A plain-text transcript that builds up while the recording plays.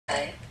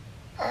I'm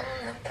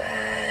the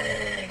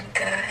bad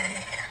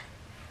guy.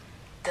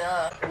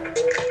 Duh.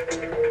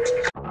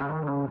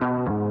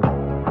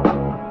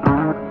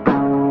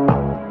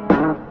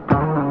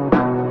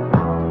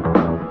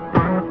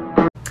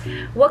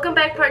 Welcome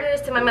back,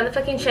 partners, to my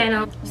motherfucking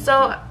channel. So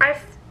I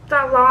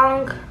thought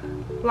long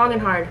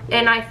and hard,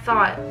 and I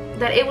thought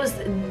that it was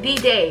the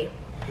day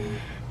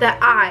that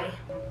I,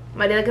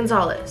 Mariela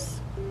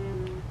Gonzalez,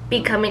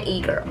 become an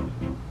e-girl.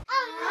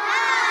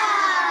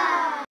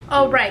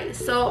 Alright,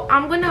 so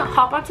I'm gonna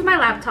hop onto my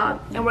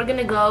laptop and we're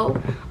gonna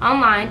go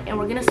online and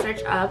we're gonna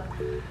search up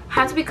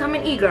how to become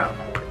an e-girl.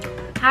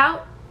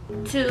 How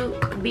to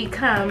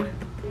become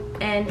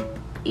an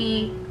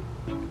e-girl.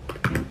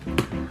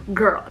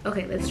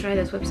 Okay, let's try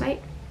this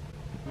website.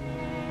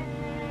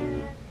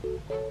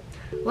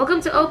 Welcome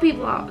to OP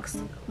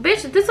Vlogs.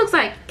 Bitch, this looks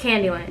like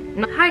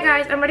Candyland. Hi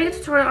guys, I'm writing a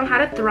tutorial on how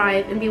to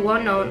thrive and be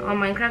well known on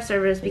Minecraft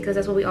servers because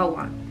that's what we all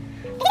want.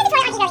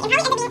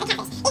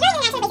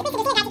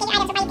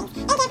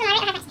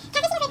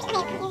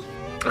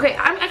 Okay,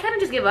 I kind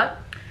of just give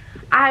up.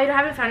 I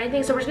haven't found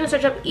anything, so we're just gonna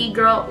search up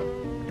e-girl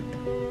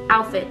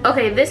outfit.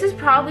 Okay, this is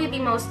probably the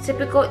most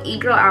typical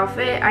e-girl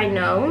outfit I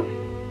know.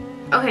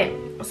 Okay,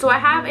 so I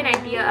have an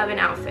idea of an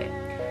outfit.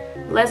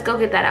 Let's go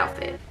get that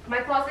outfit.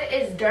 My closet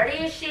is dirty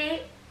as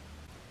shit.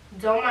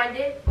 Don't mind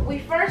it. We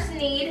first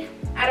need,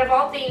 out of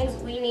all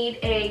things, we need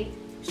a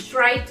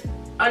striped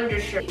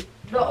undershirt.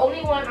 The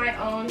only one I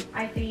own,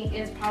 I think,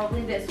 is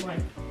probably this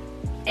one.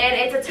 And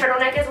it's a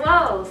turtleneck as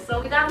well, so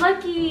we got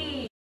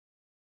lucky.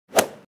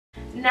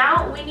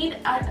 Now we need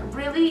a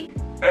really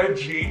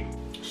edgy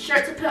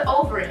shirt to put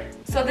over it.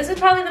 So this is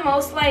probably the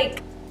most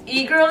like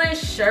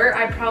e-girlish shirt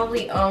I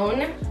probably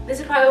own. This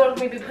is probably what I'm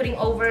gonna be putting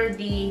over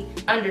the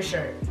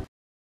undershirt.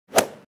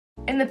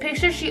 In the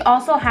picture, she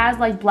also has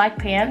like black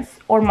pants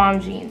or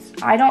mom jeans.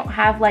 I don't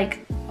have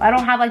like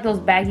those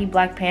baggy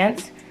black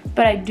pants,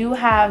 but I do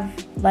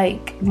have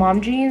like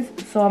mom jeans,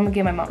 so I'm gonna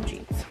get my mom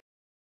jeans.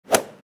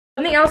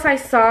 Something else I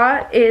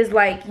saw is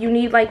like you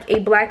need like a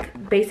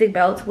black basic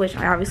belt, which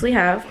I obviously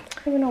have.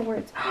 I don't even know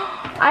words.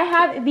 I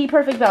have the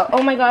perfect belt.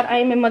 Oh my god, I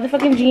am a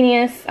motherfucking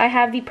genius. I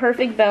have the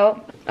perfect belt.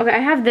 Okay, I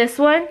have this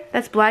one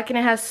that's black and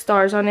it has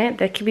stars on it.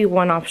 That could be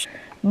one option.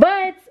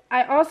 But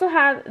I also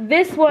have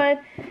this one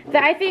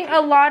that I think a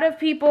lot of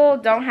people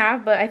don't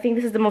have, but I think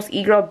this is the most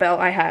e-girl belt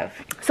I have.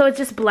 So it's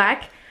just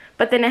black,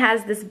 but then it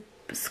has this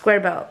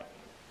square belt.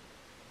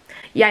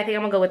 Yeah, I think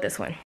I'm gonna go with this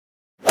one.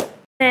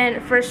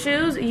 And for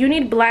shoes, you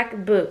need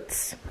black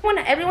boots.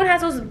 Everyone has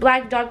those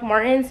black Doc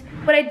Martens.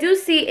 What I do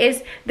see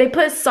is they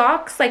put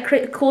socks, like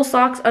cool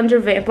socks under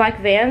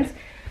black Vans.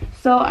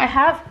 So I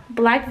have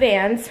black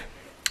Vans,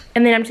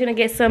 and then I'm just gonna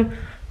get some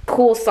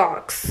cool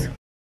socks.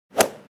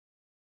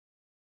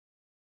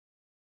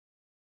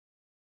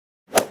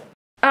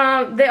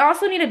 They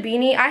also need a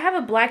beanie. I have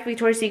a black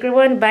Victoria's Secret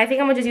one, but I think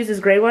I'm gonna just use this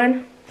gray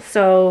one.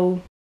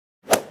 So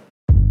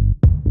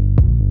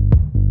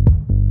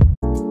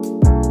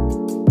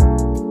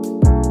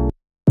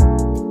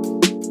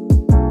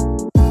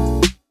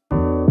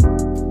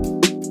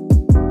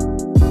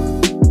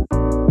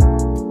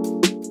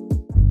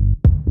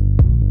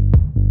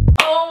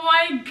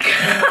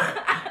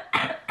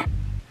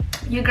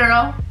your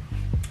girl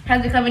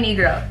has become an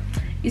e-girl.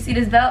 You see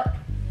this belt?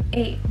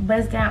 Hey,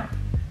 buzz down.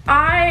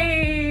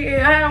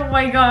 Oh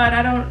my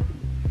god,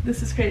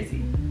 this is crazy.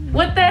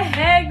 What the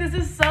heck? This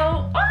is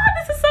so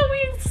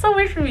weird. It's so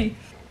weird for me.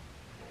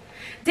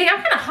 Dang,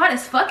 I'm kind of hot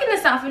as fuck in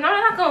this outfit, I'm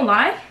not gonna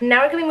lie.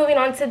 Now we're gonna be moving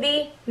on to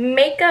the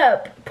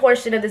makeup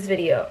portion of this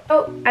video.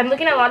 Oh, I'm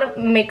looking at a lot of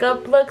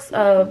makeup looks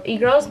of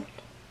e-girls.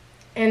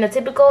 And the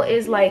typical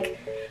is like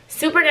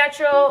super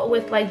natural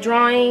with like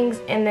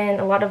drawings and then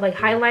a lot of like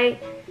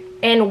highlight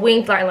and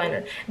winged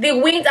eyeliner. The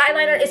winged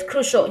eyeliner is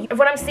crucial.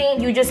 What I'm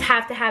saying, you just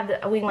have to have the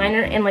winged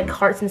liner and like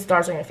hearts and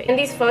stars on your face. In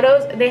these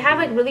photos, they have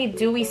like really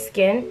dewy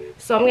skin,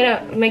 so I'm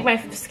gonna make my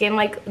skin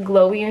like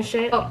glowy and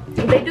shit. Oh,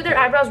 they do their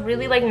eyebrows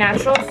really like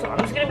natural, so I'm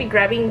just gonna be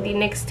grabbing the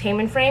NYX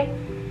Taman frame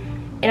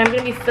and I'm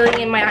gonna be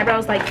filling in my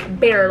eyebrows like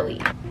barely.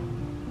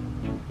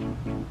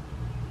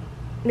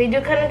 They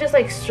do kind of just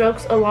like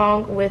strokes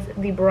along with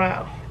the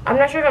brow. I'm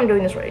not sure if I'm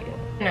doing this right.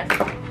 No.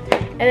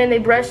 And then they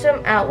brush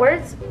them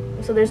outwards,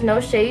 so there's no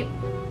shape.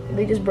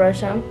 They just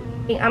brush them.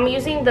 I'm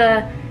using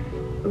the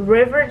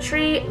River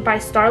Tree by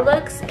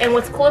Starlux, and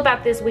what's cool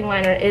about this wing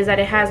liner is that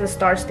it has a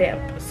star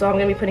stamp, so I'm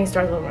gonna be putting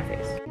stars all over my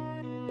face.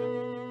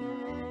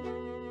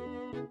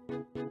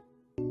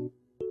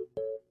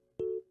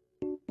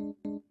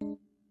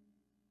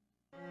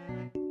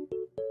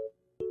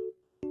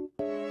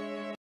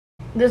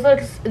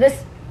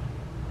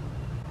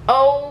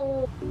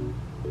 Oh,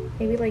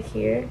 maybe like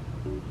here.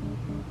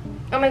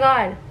 Oh my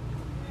god.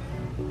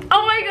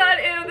 Oh my god,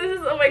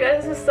 ew, oh my god,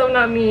 this is so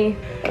not me.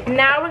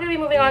 Now we're gonna be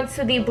moving on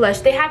to the blush.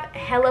 They have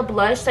hella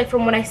blush, like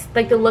from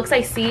the looks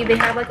I see, they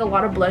have like a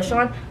lot of blush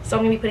on. So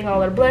I'm gonna be putting a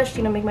lot of blush,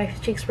 you know, make my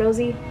cheeks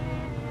rosy.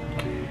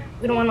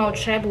 We don't want no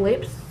chapped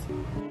lips.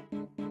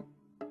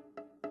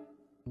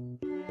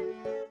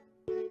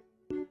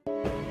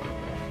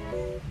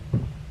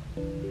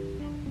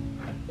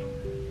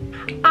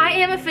 I I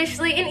am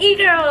officially an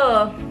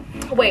e-girl.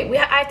 Wait,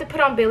 I have to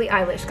put on Billie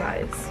Eilish,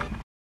 guys.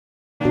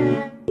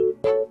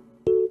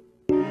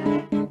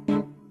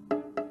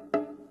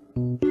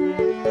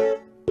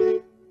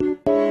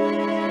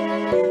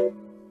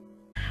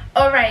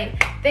 Alright,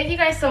 thank you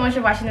guys so much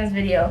for watching this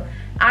video.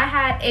 I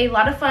had a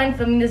lot of fun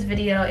filming this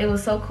video. It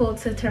was so cool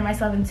to turn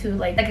myself into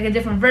like a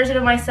different version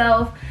of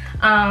myself.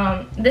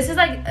 This is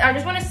like, I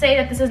just want to say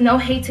that this is no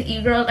hate to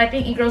e-girls. I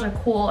think e-girls are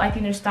cool. I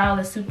think their style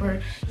is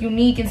super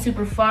unique and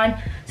super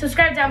fun.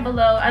 Subscribe down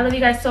below. I love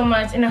you guys so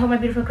much, and I hope my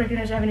beautiful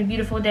cricketers are having a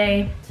beautiful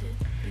day.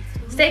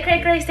 Stay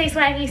cray cray, stay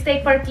swaggy,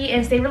 stay quirky,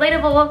 and stay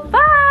relatable.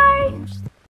 Bye!